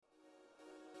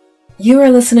You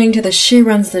are listening to the She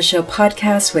Runs the Show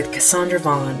podcast with Cassandra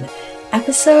Vaughn,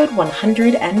 episode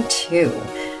 102,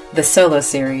 the solo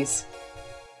series.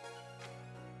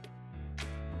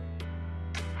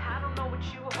 I don't know what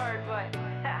you heard, but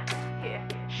yeah,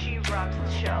 she rocks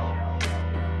the show.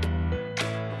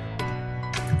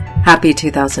 Happy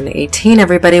 2018,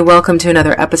 everybody. Welcome to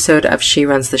another episode of She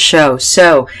Runs the Show.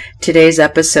 So, today's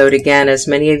episode, again, as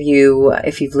many of you,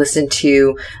 if you've listened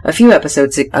to a few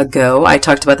episodes ago, I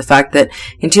talked about the fact that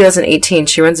in 2018,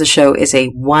 She Runs the Show is a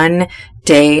 1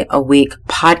 day a week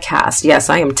podcast. Yes,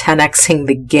 I am 10xing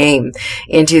the game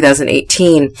in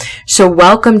 2018. So,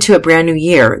 welcome to a brand new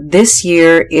year. This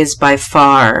year is by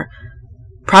far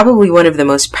probably one of the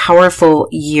most powerful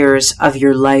years of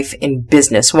your life in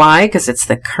business. Why? Because it's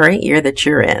the current year that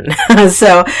you're in.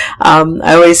 So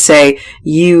I always say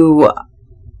you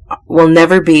will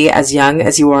never be as young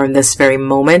as you are in this very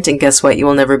moment. And guess what? You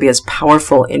will never be as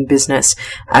powerful in business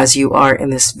as you are in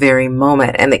this very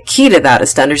moment. And the key to that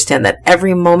is to understand that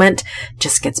every moment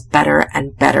just gets better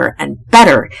and better and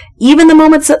better. Even the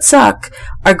moments that suck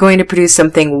are going to produce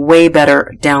something way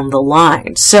better down the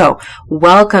line. So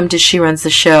welcome to She Runs the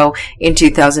Show in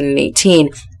 2018.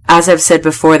 As I've said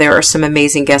before, there are some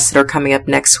amazing guests that are coming up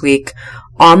next week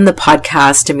on the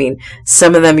podcast. I mean,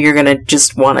 some of them you're going to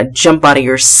just want to jump out of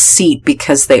your seat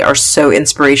because they are so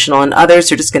inspirational, and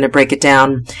others are just going to break it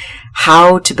down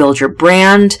how to build your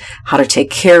brand, how to take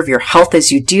care of your health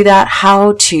as you do that,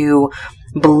 how to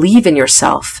believe in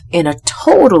yourself in a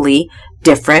totally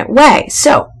different way.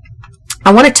 So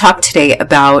I want to talk today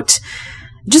about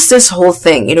just this whole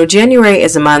thing. You know, January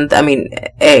is a month. I mean,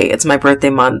 it's my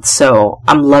birthday month, so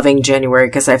I'm loving January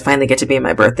because I finally get to be in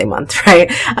my birthday month, right?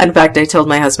 In fact, I told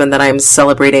my husband that I'm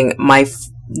celebrating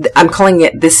I'm calling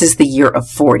it, this is the year of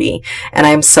 40, and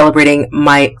I'm celebrating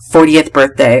my 40th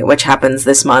birthday, which happens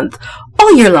this month,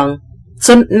 all year long.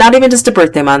 So not even just a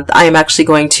birthday month. I am actually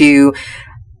going to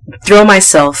throw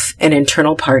myself an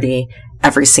internal party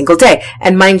every single day.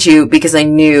 And mind you, because I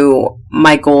knew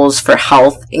my goals for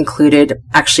health included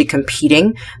actually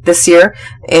competing this year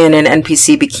in an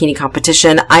NPC bikini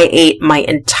competition, I ate my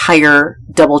entire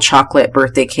double chocolate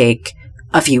birthday cake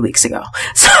a few weeks ago.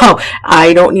 So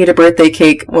I don't need a birthday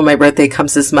cake when my birthday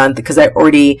comes this month because I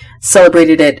already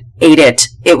celebrated it, ate it.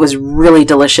 It was really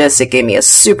delicious. It gave me a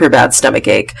super bad stomach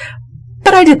ache,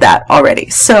 but I did that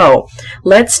already. So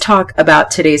let's talk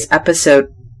about today's episode.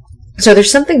 So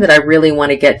there's something that I really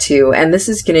want to get to, and this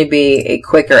is going to be a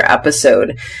quicker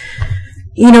episode.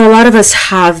 You know, a lot of us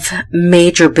have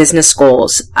major business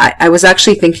goals. I was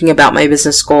actually thinking about my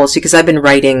business goals because I've been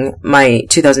writing my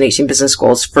 2018 business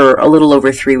goals for a little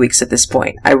over 3 weeks at this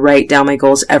point. I write down my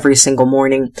goals every single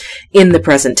morning in the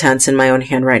present tense in my own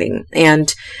handwriting.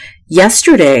 And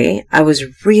yesterday, I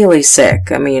was really sick.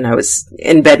 I mean, I was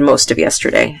in bed most of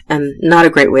yesterday, and not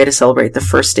a great way to celebrate the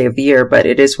first day of the year, but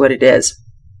it is what it is.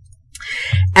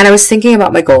 And I was thinking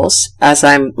about my goals as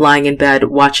I'm lying in bed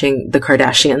watching The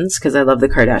Kardashians, because I love The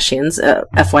Kardashians.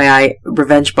 FYI,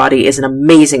 Revenge Body is an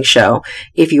amazing show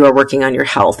if you are working on your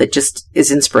health. It just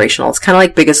is inspirational. It's kind of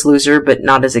like Biggest Loser, but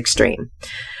not as extreme.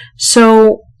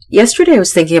 So yesterday I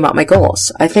was thinking about my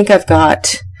goals. I think I've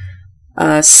got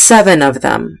 7 of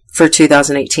them for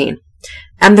 2018.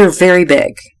 And they're very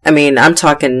big. I mean, I'm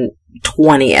talking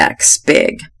 20x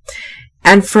big.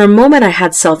 And for a moment, I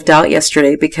had self-doubt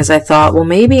yesterday because I thought, well,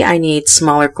 maybe I need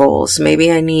smaller goals.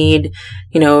 Maybe I need,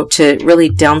 to really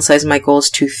downsize my goals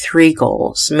to 3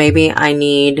 goals. Maybe I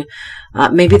need,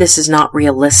 maybe this is not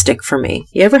realistic for me.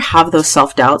 You ever have those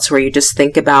self-doubts where you just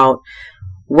think about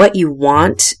what you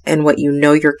want and what you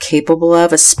know you're capable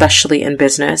of, especially in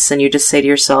business, and you just say to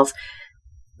yourself,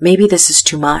 maybe this is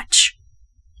too much.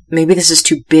 Maybe this is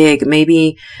too big.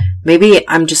 Maybe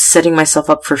I'm just setting myself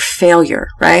up for failure,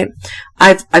 right?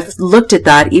 I've looked at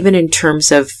that even in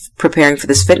terms of preparing for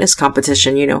this fitness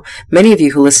competition. Many of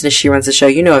you who listen to She Runs the Show,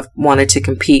 I've wanted to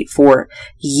compete for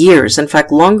years. In fact,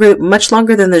 much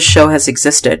longer than this show has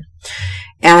existed.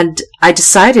 And I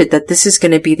decided that this is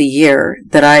going to be the year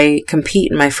that I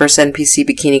compete in my first NPC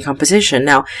bikini competition.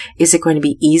 Now, is it going to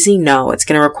be easy? No. It's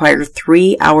going to require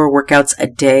 3-hour workouts a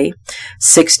day,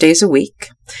 6 days a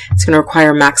week. It's going to require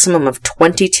a maximum of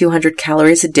 2,200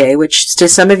 calories a day, which to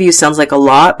some of you sounds like a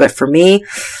lot, but for me,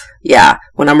 yeah,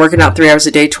 when I'm working out 3 hours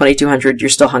a day, 2,200, you're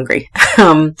still hungry.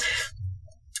 And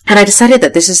I decided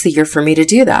that this is the year for me to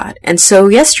do that. And so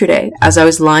yesterday, as I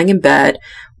was lying in bed,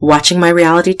 watching my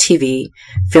reality TV,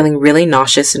 feeling really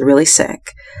nauseous and really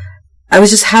sick, I was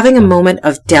just having a moment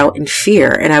of doubt and fear.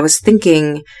 And I was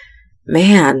thinking,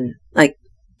 man,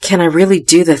 can I really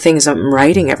do the things I'm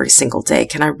writing every single day?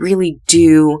 Can I really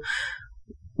do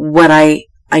what I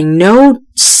I know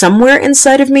somewhere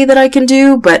inside of me that I can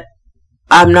do, but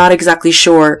I'm not exactly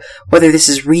sure whether this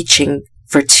is reaching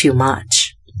for too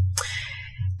much.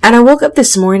 And I woke up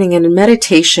this morning and in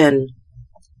meditation,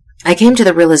 I came to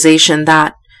the realization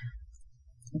that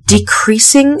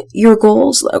decreasing your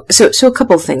goals, so a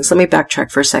couple of things. Let me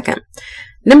backtrack for a second.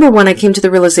 Number one, I came to the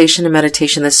realization in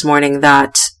meditation this morning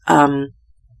that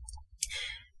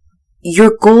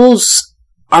your goals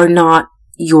are not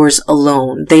yours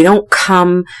alone. They don't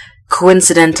come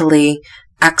coincidentally,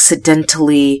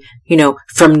 accidentally,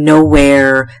 from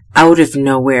nowhere, out of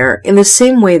nowhere. In the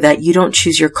same way that you don't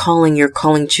choose your calling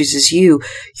chooses you.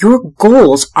 Your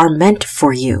goals are meant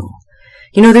for you.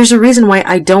 There's a reason why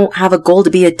I don't have a goal to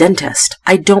be a dentist.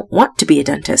 I don't want to be a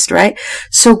dentist, right?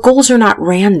 So goals are not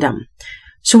random.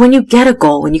 So when you get a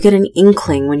goal, when you get an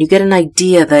inkling, when you get an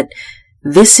idea that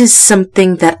this is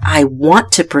something that I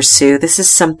want to pursue, this is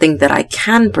something that I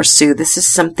can pursue, this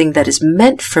is something that is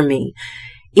meant for me,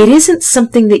 it isn't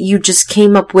something that you just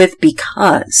came up with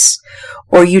because,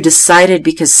 or you decided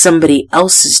because somebody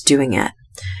else is doing it.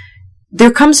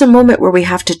 There comes a moment where we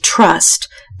have to trust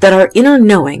that our inner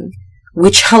knowing,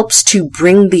 which helps to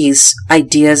bring these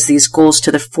ideas, these goals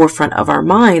to the forefront of our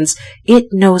minds, it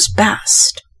knows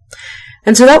best.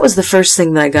 And so that was the first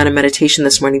thing that I got in meditation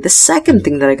this morning. The second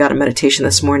thing that I got in meditation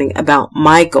this morning about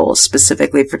my goals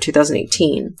specifically for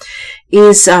 2018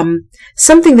 is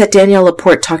something that Danielle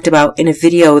Laporte talked about in a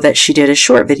video that she did, a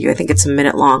short video, I think it's a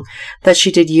minute long, that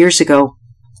she did years ago.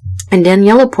 And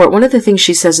Danielle Laporte, one of the things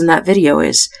she says in that video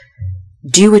is,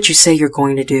 do what you say you're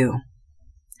going to do.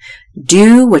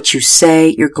 Do what you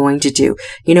say you're going to do.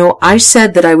 I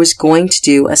said that I was going to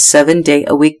do a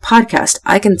 7-day-a-week podcast.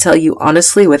 I can tell you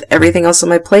honestly, with everything else on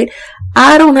my plate,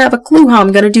 I don't have a clue how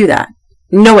I'm going to do that.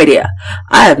 No idea.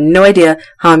 I have no idea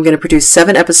how I'm going to produce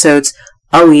 7 episodes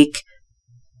a week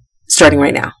starting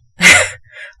right now.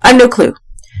 I have no clue.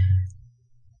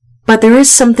 But there is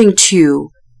something to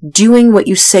doing what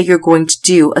you say you're going to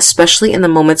do, especially in the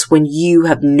moments when you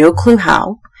have no clue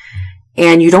how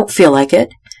and you don't feel like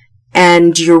it,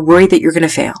 and you're worried that you're going to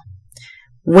fail.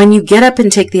 When you get up and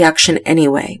take the action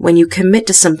anyway, when you commit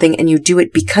to something and you do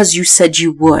it because you said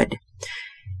you would,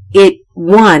 it,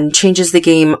 1, changes the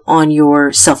game on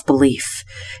your self-belief.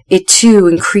 It, 2,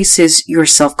 increases your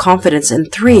self-confidence. And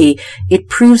 3, it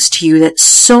proves to you that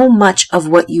so much of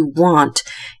what you want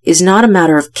is not a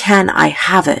matter of can I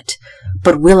have it,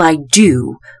 but will I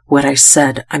do what I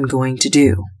said I'm going to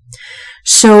do.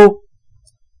 So,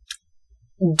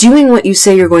 doing what you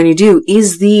say you're going to do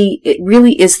it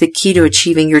really is the key to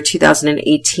achieving your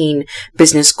 2018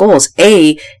 business goals.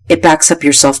 A, it backs up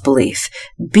your self-belief.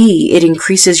 B, it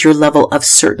increases your level of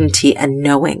certainty and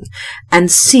knowing.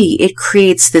 And C, it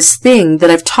creates this thing that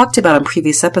I've talked about in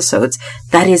previous episodes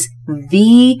that is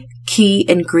the key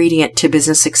ingredient to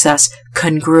business success: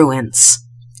 congruence.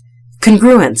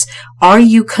 Congruence. Are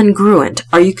you congruent?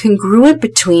 Are you congruent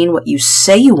between what you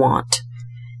say you want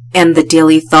and the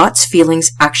daily thoughts,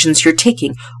 feelings, actions you're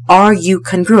taking? Are you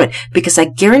congruent? Because I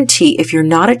guarantee if you're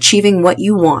not achieving what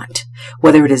you want,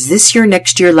 whether it is this year,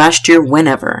 next year, last year,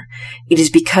 whenever, it is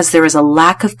because there is a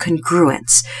lack of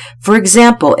congruence. For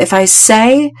example, if I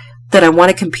say that I want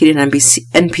to compete in NPC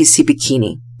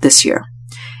bikini this year,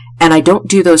 and I don't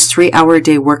do those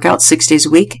 3-hour-a-day workouts 6 days a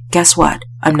week, guess what?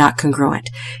 I'm not congruent.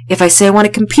 If I say I want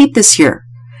to compete this year,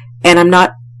 and I'm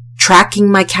not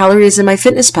tracking my calories in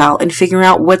MyFitnessPal and figuring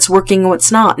out what's working and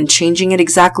what's not and changing it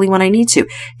exactly when I need to,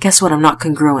 guess what? I'm not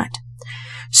congruent.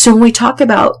 So when we talk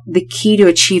about the key to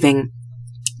achieving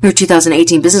your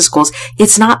 2018 business goals,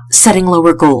 it's not setting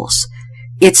lower goals.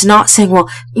 It's not saying, well,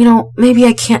 maybe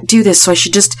I can't do this, so I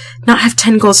should just not have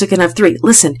 10 goals, I can have 3.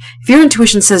 Listen, if your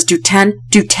intuition says do 10,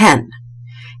 do 10.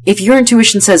 If your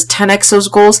intuition says 10x those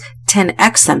goals,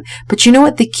 10x them. But you know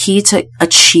what the key to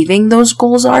achieving those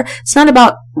goals are? It's not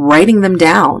about writing them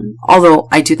down, although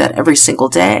I do that every single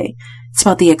day. It's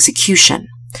about the execution.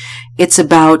 It's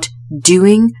about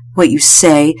doing what you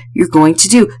say you're going to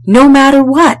do, no matter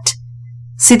what.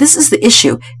 See, this is the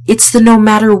issue. It's the no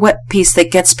matter what piece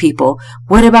that gets people.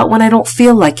 What about when I don't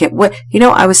feel like it?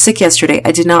 I was sick yesterday.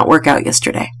 I did not work out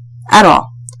yesterday at all.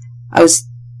 I was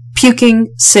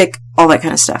puking, sick, all that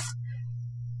kind of stuff.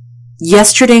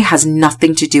 Yesterday has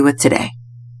nothing to do with today.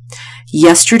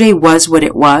 Yesterday was what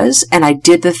it was, and I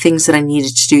did the things that I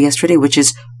needed to do yesterday, which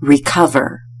is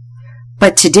recover.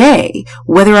 But today,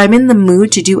 whether I'm in the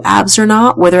mood to do abs or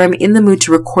not, whether I'm in the mood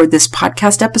to record this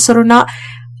podcast episode or not,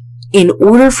 in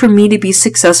order for me to be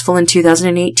successful in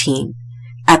 2018,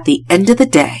 at the end of the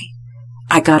day,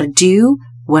 I gotta do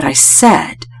what I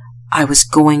said I was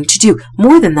going to do.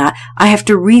 More than that, I have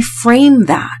to reframe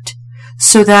that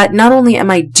so that not only am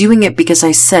I doing it because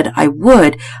I said I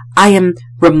would, I am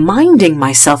reminding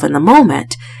myself in the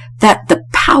moment that the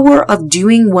power of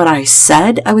doing what I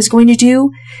said I was going to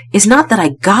do is not that I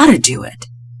gotta do it.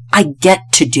 I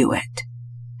get to do it.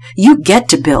 You get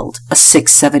to build a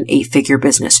 6, 7, 8-figure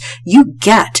business. You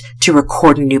get to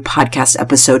record a new podcast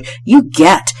episode. You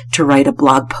get to write a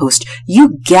blog post.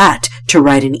 You get to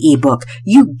write an ebook.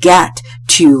 You get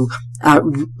to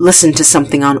listen to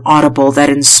something on Audible that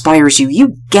inspires you.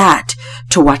 You get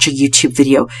to watch a YouTube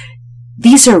video.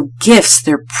 These are gifts.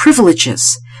 They're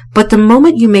privileges. But the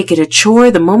moment you make it a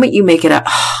chore, the moment you make it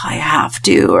I have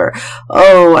to, or,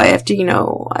 I have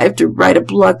to, I have to write a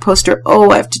blog post, or,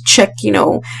 I have to check,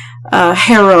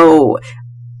 Haro,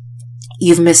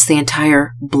 you've missed the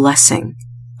entire blessing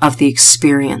of the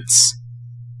experience.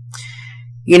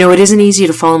 It isn't easy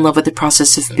to fall in love with the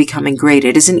process of becoming great.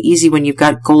 It isn't easy when you've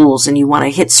got goals and you want to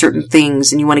hit certain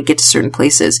things and you want to get to certain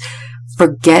places.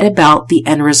 Forget about the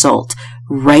end result.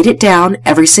 Write it down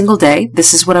every single day.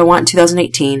 This is what I want in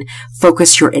 2018.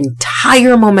 Focus your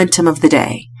entire momentum of the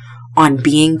day on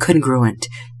being congruent,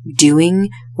 doing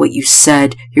what you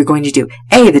said you're going to do.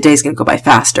 A, the day's going to go by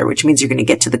faster, which means you're going to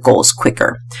get to the goals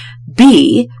quicker.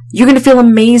 B, you're going to feel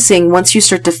amazing once you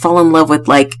start to fall in love with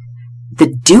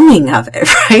the doing of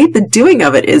it, right? The doing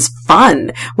of it is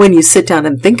fun when you sit down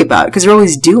and think about it because you're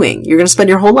always doing. You're going to spend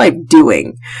your whole life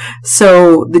doing.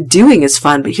 So the doing is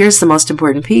fun, but here's the most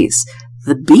important piece.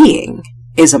 The being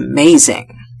is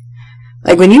amazing.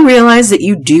 When you realize that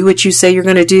you do what you say you're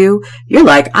going to do, you're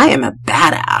like, I am a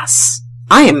badass.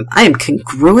 I am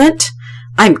congruent.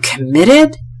 I'm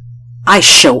committed. I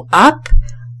show up.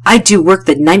 I do work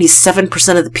that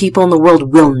 97% of the people in the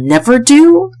world will never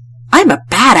do. I'm a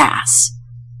badass.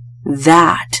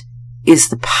 That is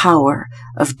the power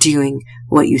of doing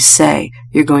what you say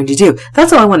you're going to do.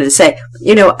 That's all I wanted to say.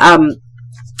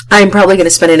 I'm probably going to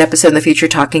spend an episode in the future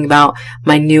talking about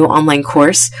my new online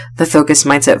course, the Focus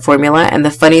Mindset Formula. And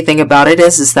the funny thing about it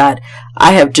is that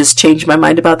I have just changed my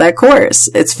mind about that course.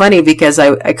 It's funny because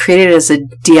I created it as a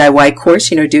DIY course,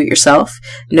 do it yourself,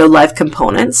 no live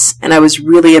components. And I was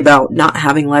really about not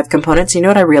having live components. You know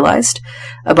what I realized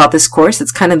about this course?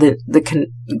 It's kind of the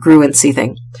congruency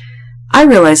thing. I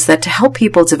realized that to help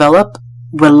people develop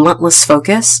relentless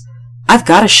focus, I've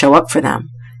got to show up for them.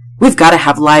 We've got to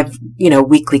have live,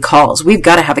 weekly calls. We've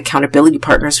got to have accountability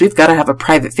partners. We've got to have a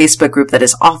private Facebook group that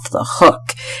is off the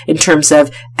hook in terms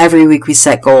of every week we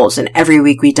set goals and every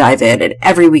week we dive in and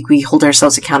every week we hold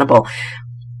ourselves accountable.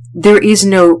 There is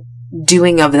no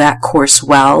doing of that course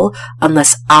well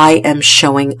unless I am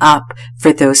showing up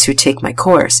for those who take my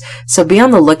course. So be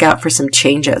on the lookout for some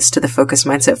changes to the Focus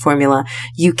Mindset Formula.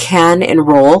 You can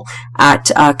enroll at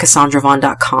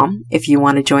CassandraVaughn.com if you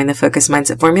want to join the Focus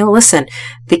Mindset Formula. Listen,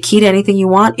 the key to anything you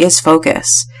want is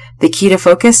focus. The key to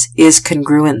focus is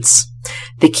congruence.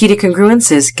 The key to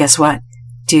congruence is, guess what?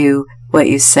 Do what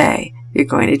you say you're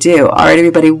going to do. All right,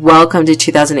 everybody, welcome to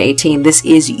 2018. This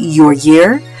is your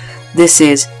year. This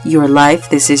is your life.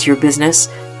 This is your business.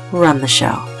 Run the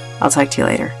show. I'll talk to you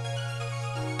later.